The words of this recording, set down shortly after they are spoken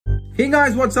Hey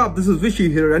guys, what's up? This is Vishi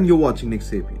here and you're watching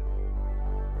Nixapian.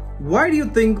 Why do you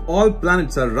think all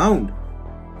planets are round?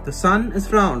 The Sun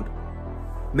is round,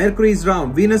 Mercury is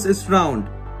round, Venus is round,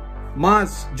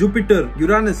 Mars, Jupiter,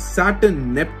 Uranus,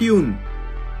 Saturn, Neptune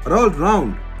are all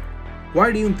round.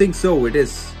 Why do you think so it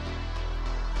is?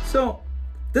 So,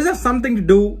 this has something to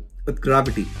do with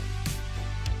gravity.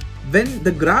 When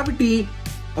the gravity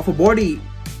of a body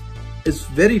is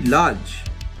very large,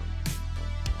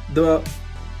 the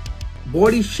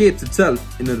body shapes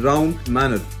itself in a round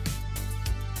manner.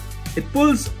 It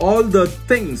pulls all the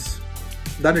things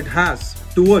that it has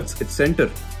towards its center.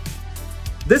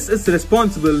 This is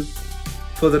responsible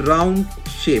for the round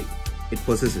shape it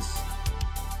possesses.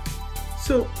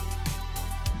 So,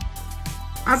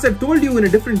 as I told you in a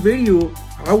different video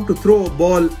how to throw a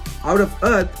ball out of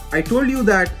Earth, I told you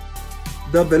that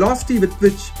the velocity with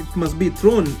which it must be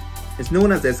thrown is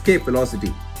known as escape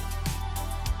velocity.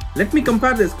 Let me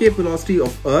compare the escape velocity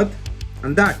of Earth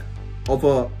and that of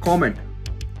a comet.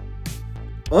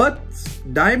 Earth's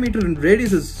diameter and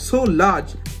radius is so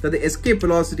large that the escape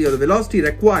velocity or the velocity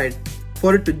required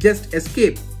for it to just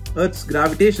escape Earth's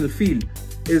gravitational field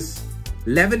is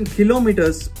 11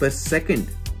 kilometers per second,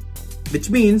 which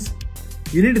means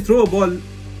you need to throw a ball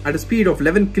at a speed of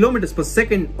 11 kilometers per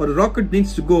second, or a rocket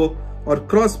needs to go or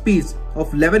cross speeds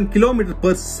of 11 kilometers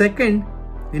per second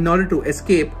in order to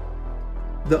escape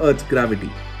the Earth's gravity.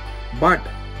 But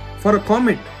for a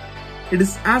comet, it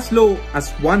is as low as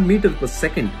 1 meter per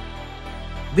second.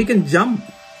 We can jump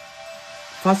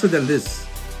faster than this,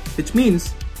 which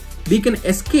means we can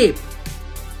escape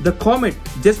the comet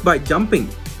just by jumping.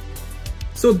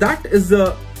 So that is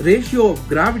the ratio of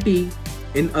gravity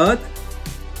in Earth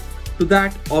to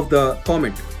that of the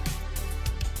comet.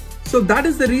 So that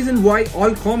is the reason why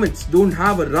all comets don't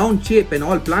have a round shape, and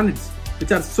all planets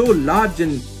which are so large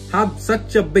and have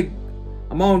such a big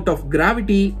amount of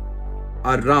gravity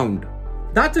are round.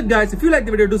 That's it guys. If you like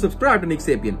the video, do subscribe to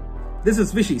Nixapian. This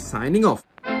is Vishi signing off.